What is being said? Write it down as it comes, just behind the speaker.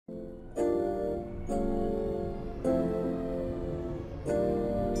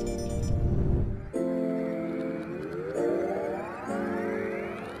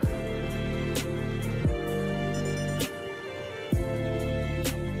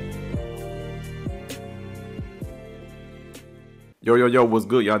Yo, what's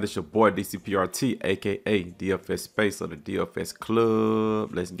good, y'all? This your boy DCPRT, aka DFS Space or the DFS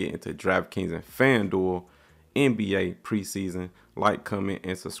Club. Let's get into Draftkings and Fanduel NBA preseason. Like, comment,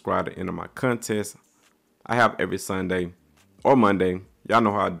 and subscribe to enter my contest. I have every Sunday or Monday. Y'all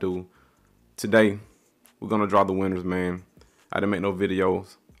know how I do. Today, we're gonna draw the winners, man. I didn't make no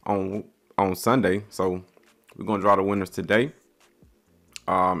videos on Sunday, so we're gonna draw the winners today.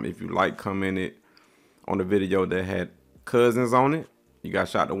 If you like commented on the video that had cousins on it, you got a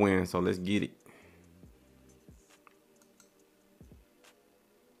shot to win, so let's get it.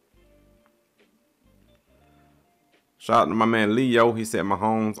 Shout out to my man Leo. He said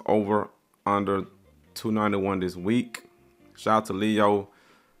Mahomes over under 291 this week. Shout out to Leo.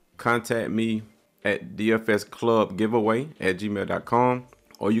 Contact me at dfsclubgiveaway@gmail.com,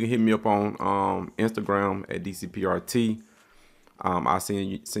 or you can hit me up on Instagram at DCPRT. I'll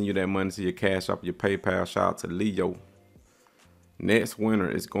send you that money to your Cash App, your PayPal. Shout out to Leo. Next winner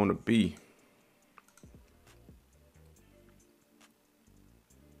is going to be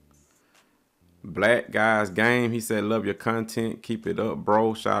Black Guys Game. He said, love your content. Keep it up,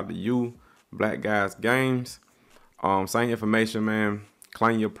 bro. Shout out to you, Black Guys Games. Same information, man.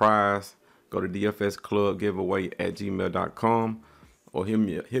 Claim your prize. Go to dfsclubgiveaway@gmail.com, or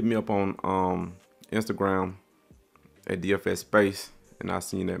hit me up on Instagram at DFS Space, and I'll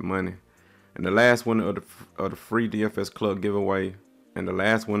send you that money. And the last winner of the free DFS Club giveaway and the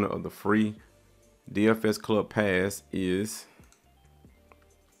last winner of the free DFS Club pass is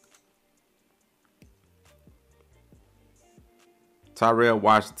Tyrell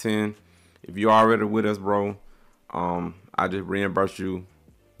Washington. If you're already with us, bro, I just reimburse you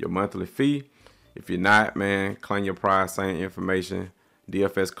your monthly fee. If you're not, man, claim your prize, same information,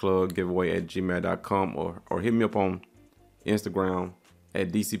 DFS Club giveaway@gmail.com, or hit me up on Instagram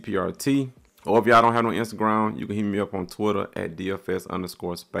at DCPRT. Or if y'all don't have no Instagram, you can hit me up on Twitter at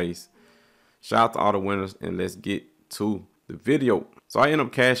DFS_space. Shout out to all the winners, and let's get to the video. So I ended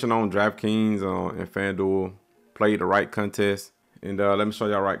up cashing on Draftkings and Fanduel. Played the right contest, and let me show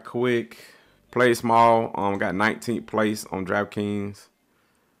y'all right quick. Played small. Got 19th place on Draftkings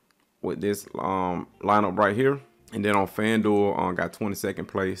with this lineup right here, and then on Fanduel got 22nd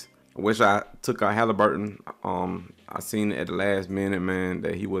place. I wish I took out Halliburton. I seen it at the last minute, man,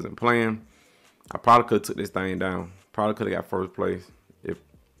 that he wasn't playing. I probably could have took this thing down. Probably could have got first place if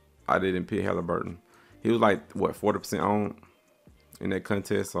I didn't pick Halliburton. He was like, what, 40% on in that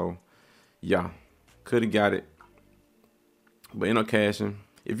contest. So, yeah, could have got it. But end up cashing.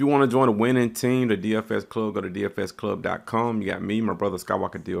 If you want to join the winning team, the DFS Club, go to dfsclub.com. You got me, my brother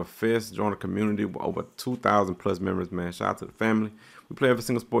Skywalker DFS. Join the community with over 2,000 plus members, man. Shout out to the family. We play every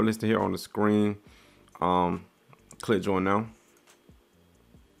single sport listed here on the screen. Click join now.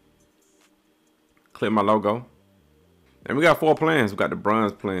 Click my logo. And we got 4 plans. We got the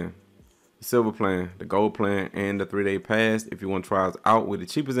bronze plan, the silver plan, the gold plan, and the 3-day pass. If you want to try us out, we're the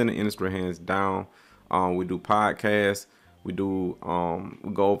cheapest in the industry, hands down. We do podcasts. We do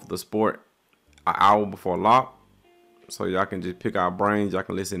we go over the sport an hour before lock, so y'all can just pick our brains. Y'all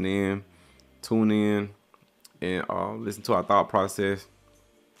can listen in, tune in, and listen to our thought process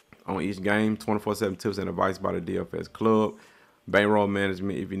on each game. 24/7 tips and advice by the DFS Club. Bankroll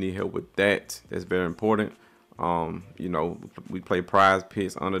management, if you need help with that, that's very important. You know, we play prize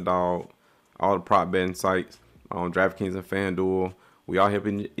picks, underdog, all the prop betting sites, DraftKings and FanDuel. We all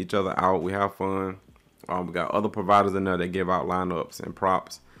helping each other out. We have fun. We got other providers in there that give out lineups and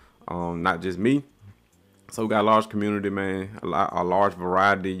props, not just me. So we got a large community, man, a large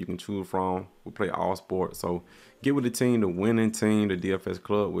variety you can choose from. We play all sports. So get with the team, the winning team, the DFS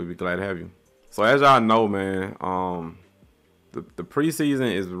Club. We'll be glad to have you. So as y'all know, man, the preseason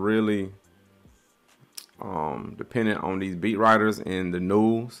is really dependent on these beat writers and the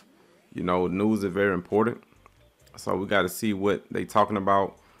news. You know, news is very important. So we got to see what they talking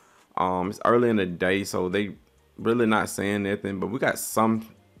about. It's early in the day, so they really not saying anything, but we got some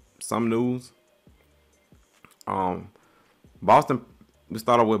news. Boston, we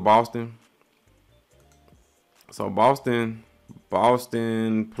start off with Boston. So Boston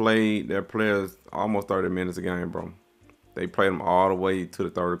played their players almost 30 minutes a game, bro. They played them all the way to the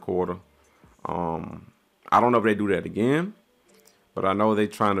third quarter. I don't know if they do that again, but I know they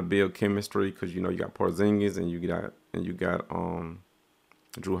trying to build chemistry because, you know, you got Porzingis and you got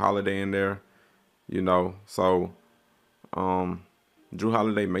Drew Holiday in there, you know. So Drew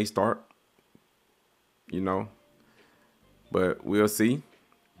Holiday may start, you know, but we'll see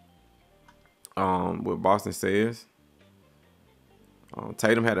what Boston says.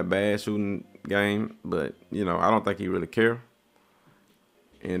 Tatum had a bad shooting game, but, you know, I don't think he really care.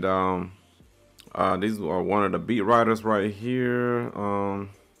 And These are one of the beat writers right here.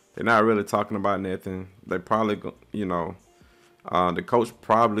 They're not really talking about nothing. They probably, you know, the coach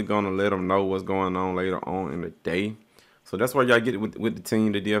probably gonna let them know what's going on later on in the day. So that's why y'all get it with the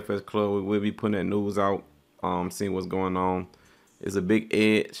team, the DFS club. We'll be putting that news out, seeing what's going on. It's a big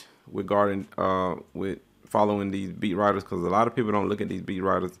edge regarding with following these beat writers, because a lot of people don't look at these beat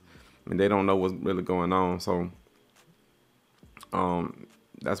writers and they don't know what's really going on. So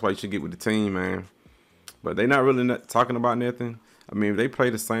that's why you should get with the team, man. But they not really talking about nothing. I mean, if they play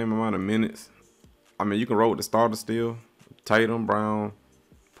the same amount of minutes, I mean, you can roll with the starters still. Tatum, Brown,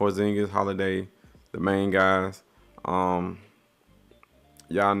 Porzingis, Holiday, the main guys. Y'all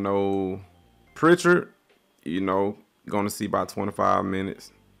know Pritchard, you know, going to see about 25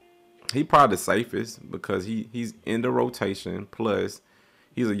 minutes. He probably the safest because he's in the rotation. Plus,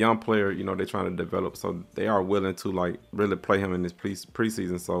 he's a young player, you know, they're trying to develop. So they are willing to, like, really play him in this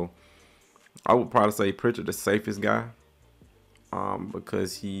preseason. So I would probably say Pritchard the safest guy,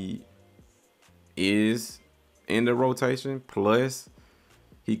 because he is in the rotation. Plus,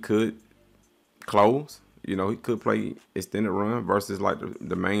 he could close. You know, he could play extended run versus like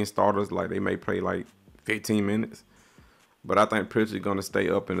the main starters. Like, they may play like 15 minutes. But I think Pritchard's going to stay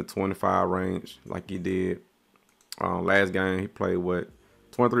up in the 25 range like he did last game. He played,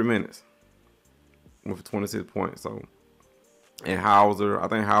 23 minutes with 26 points. So, and Hauser, I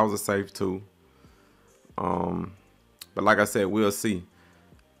think Hauser's safe too. But like I said, we'll see.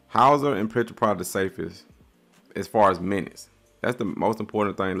 Hauser and Pritchard probably the safest as far as minutes. That's the most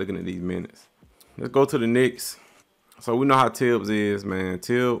important thing, looking at these minutes. Let's go to the Knicks. So we know how Tibbs is, man.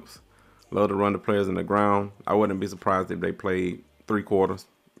 Tibbs love to run the players in the ground. I wouldn't be surprised if they played 3 quarters,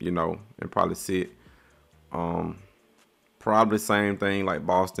 you know, and probably sit. Probably same thing like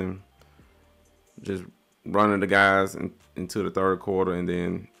Boston. Just running the guys into the third quarter and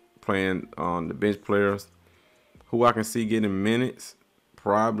then playing on the bench players. Who I can see getting minutes,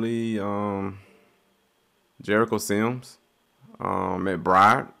 probably Jericho Sims,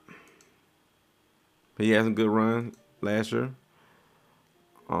 McBride. He had some good run last year.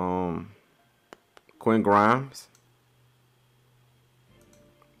 Quinn Grimes,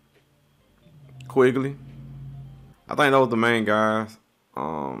 Quigley. I think those are the main guys.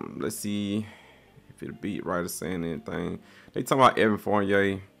 Let's see if it beat right or saying anything. They talking about Evan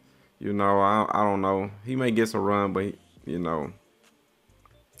Fournier. You know, I don't know. He may get some run, but you know,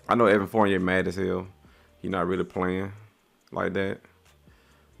 I know Evan Fournier mad as hell. He not really playing like that.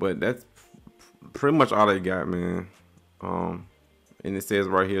 But that's pretty much all they got, man. And it says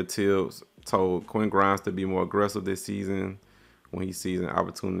right here, Tibbs told Quinn Grimes to be more aggressive this season when he sees an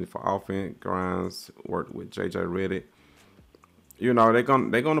opportunity for offense. Grimes worked with JJ Redick. You know, they're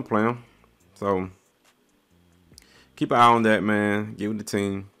gonna play him. So keep an eye on that, man. Get with the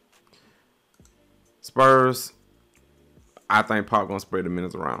team. Spurs, I think Pop gonna spread the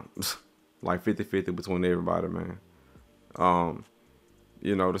minutes around. Like 50-50 between everybody, man.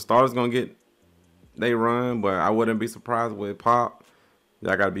 You know, the starters gonna get they run, but I wouldn't be surprised with Pop.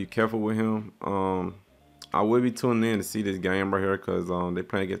 Y'all gotta be careful with him. I will be tuning in to see this game right here because they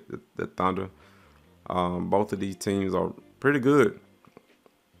playing against the Thunder. Both of these teams are pretty good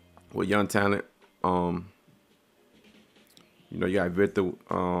with young talent. You know, you got Victor,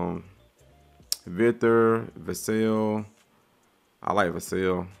 Vassell. I like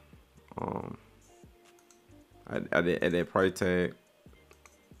Vassell. At that price tag,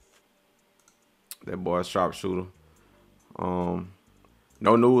 that boy sharpshooter.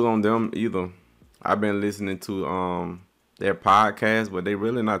 No news on them either. I've been listening to their podcast, but they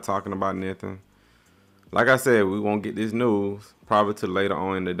really not talking about nothing. Like I said, we won't get this news probably till later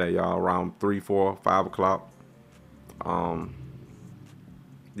on in the day, y'all, around 3, 4, 5 o'clock.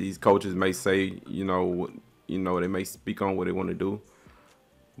 These coaches may say, you know, they may speak on what they want to do.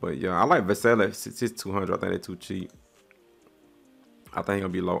 But yeah, I like Vassell at 6,200. I think they're too cheap. I think he'll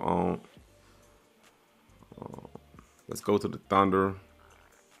be low on. Let's go to the Thunder.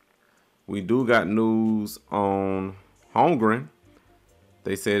 We do got news on Holmgren.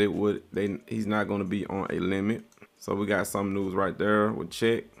 They said he's not going to be on a limit. So we got some news right there with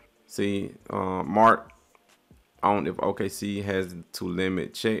Chet. See, Mark on if OKC has to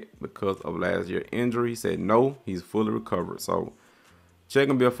limit Chet because of last year's injury. He said no, he's fully recovered. So Chet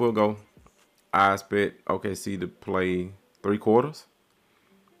gonna be a full go. I expect OKC to play 3 quarters.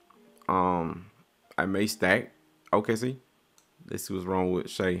 I may stack OKC. Let's see what's wrong with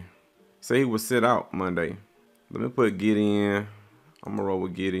Shea. Say he would sit out Monday. Let me put Giddey in. I'm gonna roll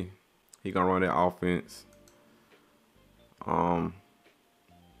with Giddey. He gonna run that offense. Jalen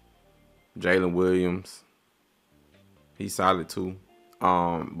Williams. He's solid too.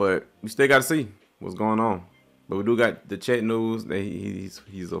 But we still gotta see. what's going on. But we do got the chat news that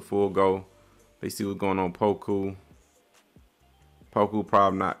he's a full go. Let's see what's going on. Poku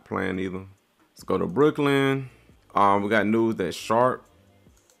probably not playing either. Let's go to Brooklyn. We got news that Sharp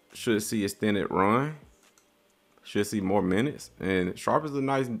should see extended run. Should see more minutes. And Sharp is a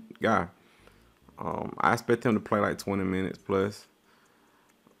nice guy. I expect him to play like 20 minutes plus.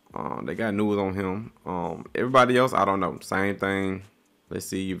 They got news on him. Everybody else, I don't know. Same thing. Let's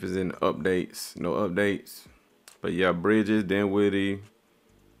see if it's in updates. No updates. But yeah, Bridges, Dinwiddie,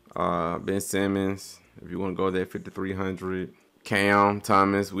 Ben Simmons. If you want to go there, 5,300. Cam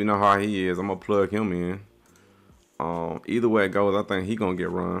Thomas, we know how he is. I'm gonna plug him in. Either way it goes, I think he gonna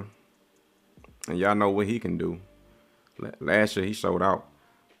get run. And y'all know what he can do. Last year he showed out.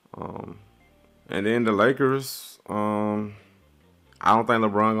 And then the Lakers, I don't think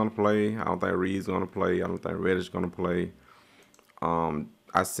LeBron gonna play. I don't think Reed's gonna play. I don't think Reddish gonna play.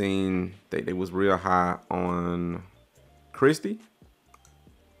 I seen they was real high on Christie.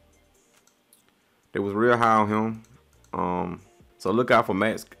 They was real high on him. So look out for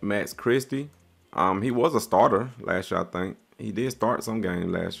Max Christie. He was a starter last year, I think. He did start some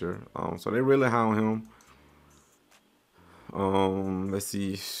game last year. So they really high on him. Let's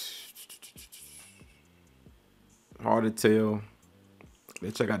see. Hard to tell.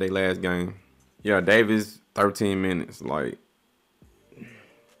 Let's check out their last game. Yeah, Davis, 13 minutes. Like,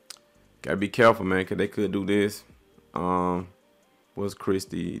 gotta be careful, man, because they could do this. What's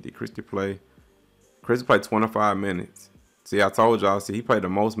Christie? Did Christie play? Christie played 25 minutes. See, I told y'all, he played the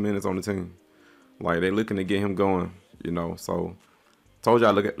most minutes on the team. Like, they looking to get him going, you know. So, told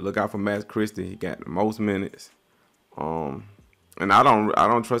y'all look out for Max Christie. He got the most minutes. And I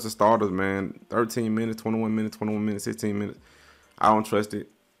don't trust the starters, man. 13 minutes, 21 minutes, 21 minutes, 16 minutes. I don't trust it.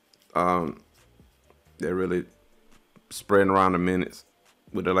 They're really spreading around the minutes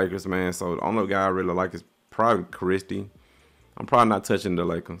with the Lakers, man. So the only guy I really like is probably Christie. I'm probably not touching the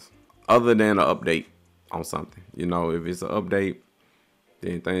Lakers. Other than an update on something. You know, if it's an update,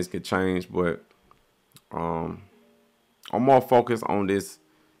 then things could change. But I'm more focused on this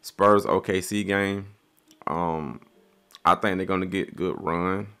Spurs OKC game. I think they're going to get good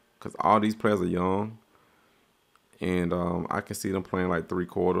run because all these players are young. And I can see them playing like 3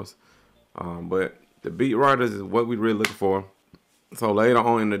 quarters. But the beat writers is what we really looking for. So later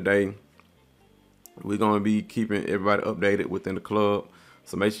on in the day, we're going to be keeping everybody updated within the club.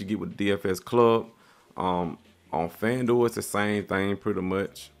 So make sure you get with the DFS club. On FanDuel, it's the same thing pretty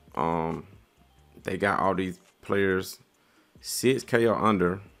much. They got all these players 6K or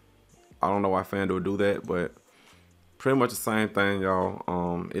under. I don't know why FanDuel do that, but pretty much the same thing,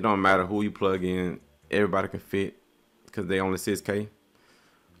 y'all. It don't matter who you plug in. Everybody can fit because they only 6K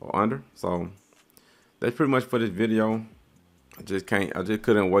or under. So that's pretty much for this video. I just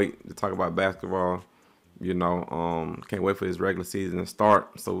couldn't wait to talk about basketball. You know, can't wait for this regular season to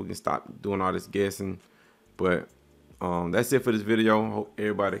start so we can stop doing all this guessing. But that's it for this video. Hope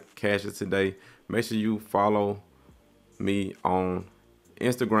everybody cashes today. Make sure you follow me on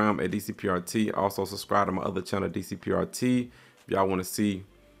Instagram at DCPRT. Also subscribe to my other channel, DCPRT. If y'all want to see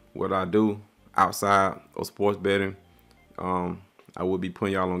what I do outside of sports betting, I will be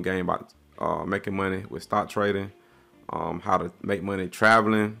putting y'all on game about making money with stock trading, how to make money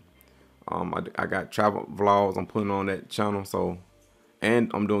traveling. I got travel vlogs I'm putting on that channel. So,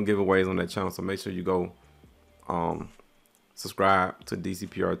 and I'm doing giveaways on that channel. So make sure you go subscribe to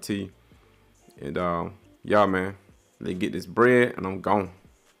DCPRT. And y'all, man, they get this bread and I'm gone.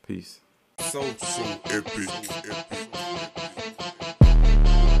 Peace. So epic.